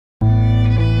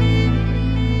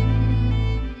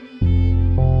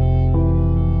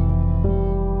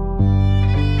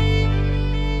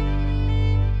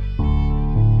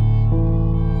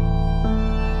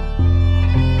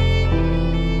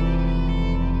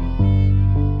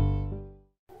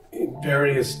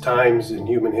various times in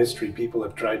human history, people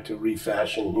have tried to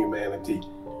refashion humanity.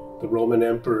 The Roman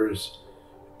emperors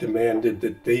demanded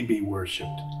that they be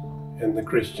worshipped, and the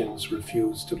Christians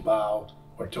refused to bow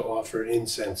or to offer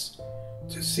incense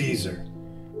to Caesar.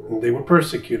 And they were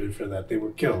persecuted for that. They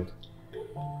were killed.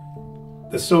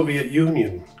 The Soviet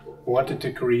Union wanted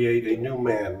to create a new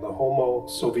man, the Homo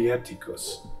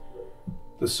Sovieticus,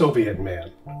 the Soviet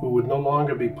man, who would no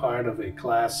longer be part of a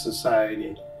class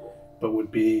society, but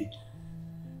would be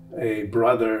a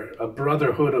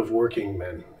brotherhood of working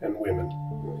men and women.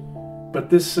 But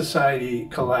this society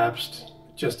collapsed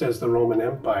just as the Roman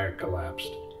Empire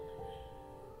collapsed.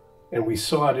 And we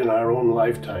saw it in our own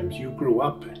lifetimes. You grew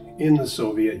up in the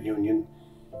Soviet Union.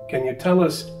 Can you tell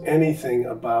us anything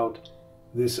about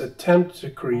this attempt to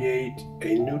create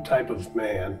a new type of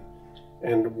man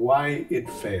and why it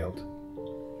failed?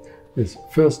 Yes,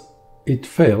 first, it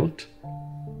failed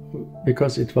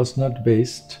because it was not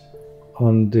based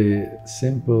on the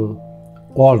simple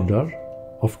order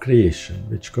of creation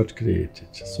which God created.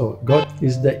 So God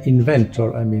is the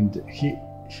inventor. I mean, he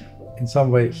in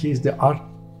some way, he is the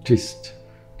artist,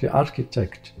 the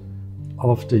architect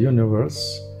of the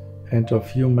universe and of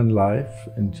human life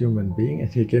and human being,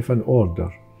 and he gave an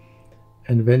order.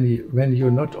 And when you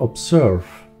not observe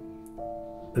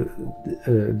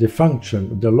the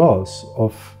function, the laws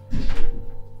of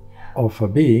a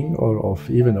being or of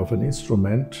even of an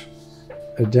instrument,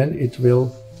 then it will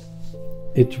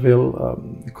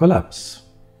collapse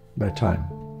by time,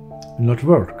 will not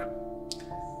work.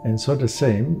 And so the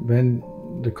same when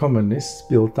the communists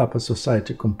built up a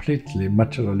society completely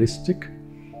materialistic,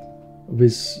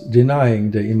 with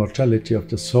denying the immortality of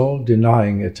the soul,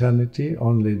 denying eternity,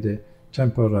 only the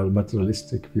temporal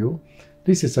materialistic view.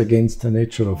 This is against the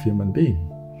nature of human being.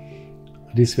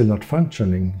 This will not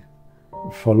functioning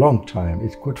for a long time.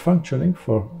 It could functioning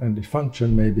and it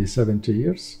functioned maybe 70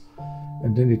 years,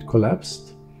 and then it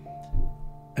collapsed.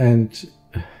 And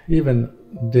even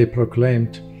they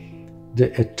proclaimed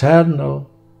the eternal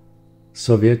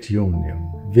Soviet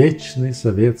Union, Вечный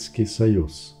Советский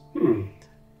Союз,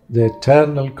 the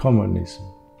eternal communism,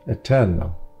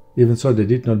 eternal. Even so, they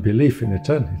did not believe in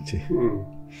eternity.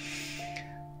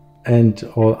 And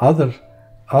all other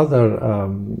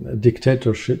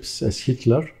dictatorships, as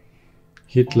Hitler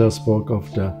spoke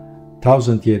of the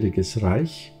tausendjähriges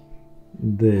Reich,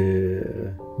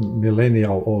 the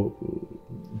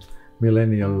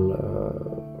millennial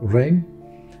reign,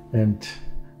 and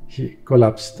he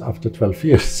collapsed after 12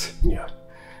 years. Yeah.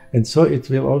 And so it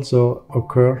will also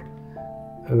occur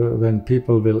when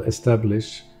people will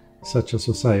establish such a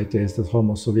society as the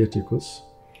Homo Sovieticus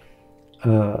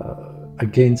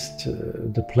against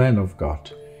the plan of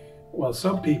God. Well,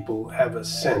 some people have a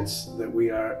sense that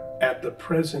we are at the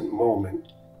present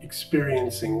moment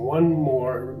experiencing one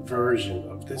more version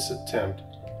of this attempt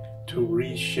to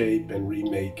reshape and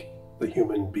remake the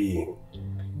human being.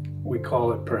 We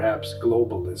call it perhaps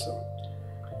globalism,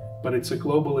 but it's a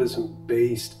globalism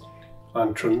based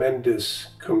on tremendous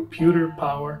computer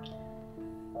power,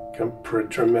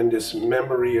 tremendous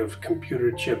memory of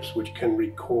computer chips which can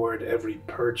record every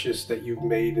purchase that you've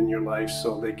made in your life,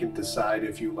 so they can decide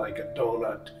if you like a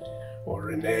donut or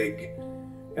an egg,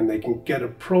 and they can get a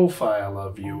profile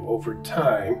of you over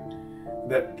time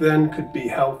that then could be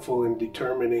helpful in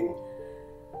determining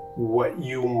what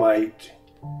you might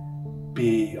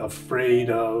be afraid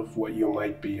of, what you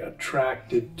might be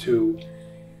attracted to.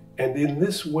 And in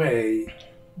this way,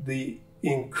 the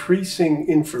increasing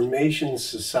information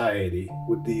society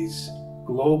with these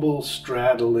global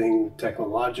straddling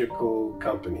technological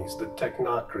companies, the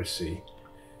technocracy,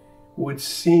 would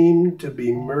seem to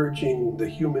be merging the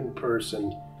human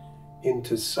person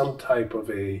into some type of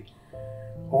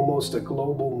almost a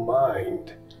global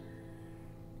mind.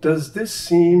 Does this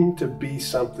seem to be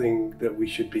something that we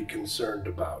should be concerned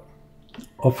about?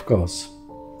 Of course,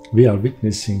 we are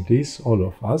witnessing this, all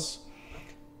of us,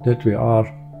 that we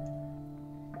are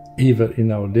even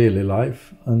in our daily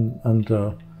life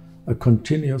under a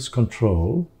continuous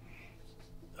control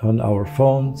on our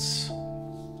phones,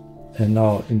 and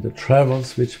now in the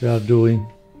travels which we are doing,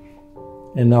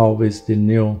 and now with the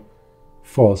new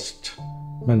forced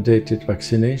mandated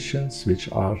vaccinations, which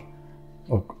are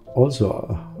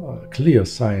also a clear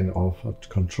sign of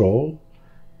control,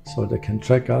 so they can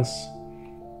track us.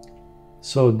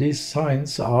 So these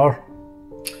signs are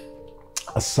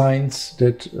signs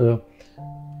that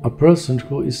a person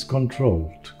who is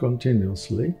controlled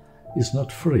continuously is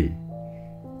not free,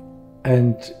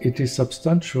 and it is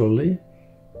substantially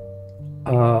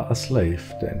a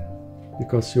slave then,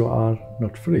 because you are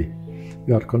not free.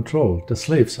 You are controlled. The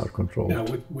slaves are controlled. Now,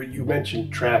 you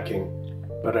mentioned tracking.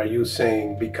 But are you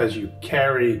saying because you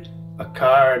carry a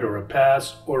card or a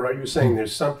pass, or are you saying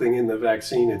there's something in the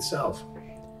vaccine itself?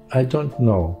 I don't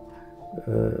know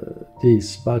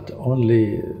this, but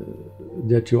only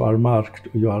that you are marked,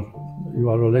 you are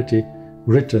already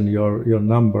written your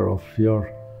number of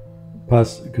your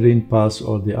pass, green pass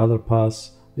or the other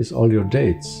pass is all your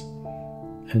dates.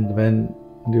 And when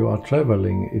you are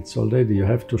traveling, it's already, you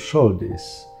have to show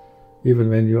this. Even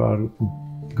when you are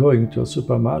going to a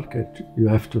supermarket, you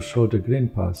have to show the green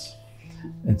pass.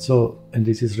 And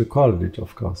this is recorded,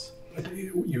 of course. But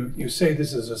you say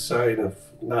this is a sign of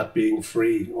not being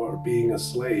free or being a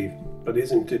slave, but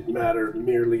isn't it matter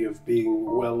merely of being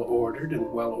well ordered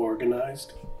and well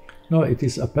organized? No, it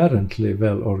is apparently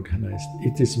well organized.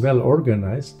 It is well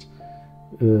organized.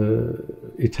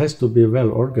 It has to be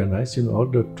well organized in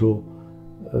order to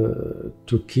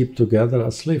keep together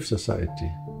a slave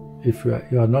society. If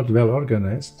you are not well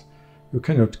organized, you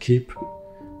cannot keep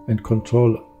and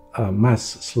control a mass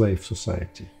slave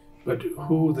society. But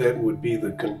who then would be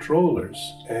the controllers?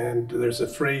 And there's a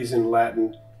phrase in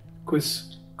Latin,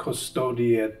 quis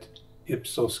custodiet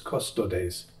ipsos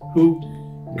custodes. Who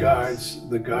guards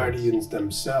the guardians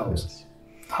themselves? Yes.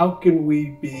 How can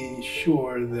we be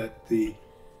sure that the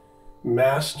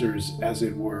masters, as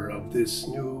it were, of this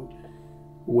new,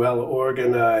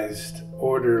 well-organized,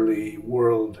 orderly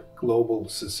world global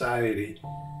society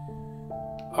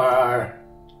are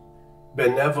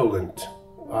benevolent,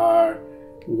 are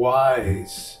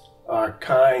wise, are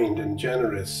kind and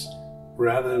generous,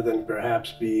 rather than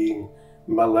perhaps being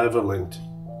malevolent,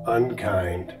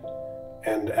 unkind,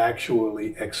 and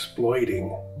actually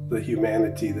exploiting the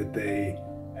humanity that they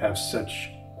have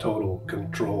such total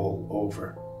control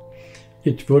over?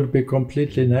 It would be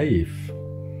completely naive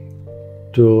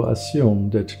to assume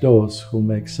that those who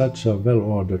make such a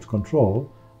well-ordered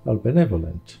control are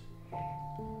benevolent.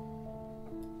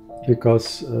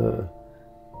 Because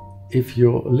if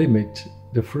you limit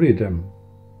the freedom,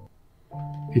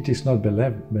 it is not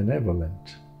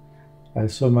benevolent. I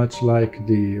so much like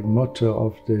the motto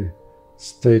of the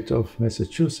state of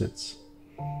Massachusetts: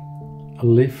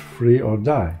 live free or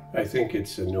die. I think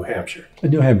it's in New Hampshire.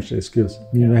 New Hampshire, excuse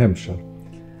me, Yeah. New Hampshire.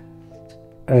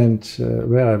 And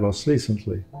where I was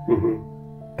recently.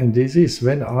 Mm-hmm. And this is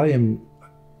when I am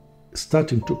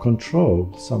starting to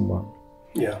control someone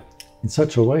Yeah. in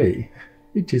such a way.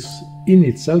 It is in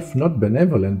itself not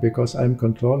benevolent, because I'm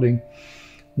controlling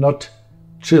not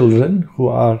children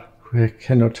who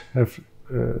cannot have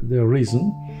their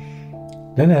reason.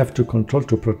 Then I have to control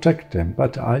to protect them.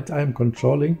 But I'm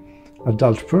controlling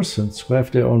adult persons who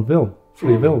have their own will,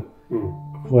 free will,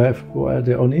 who have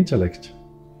their own intellect.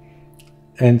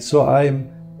 And so I'm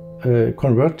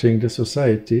converting the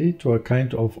society to a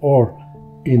kind of, or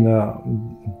in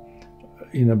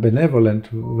a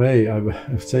benevolent way, I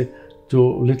would say, to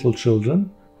little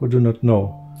children who do not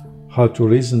know how to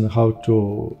reason, how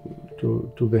to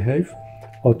behave,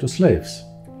 or to slaves.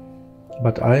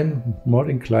 But I'm more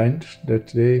inclined that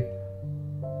they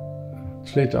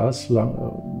treat us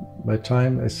by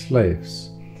time as slaves,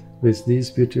 with these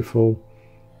beautiful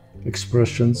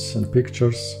expressions and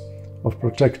pictures of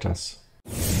protect us.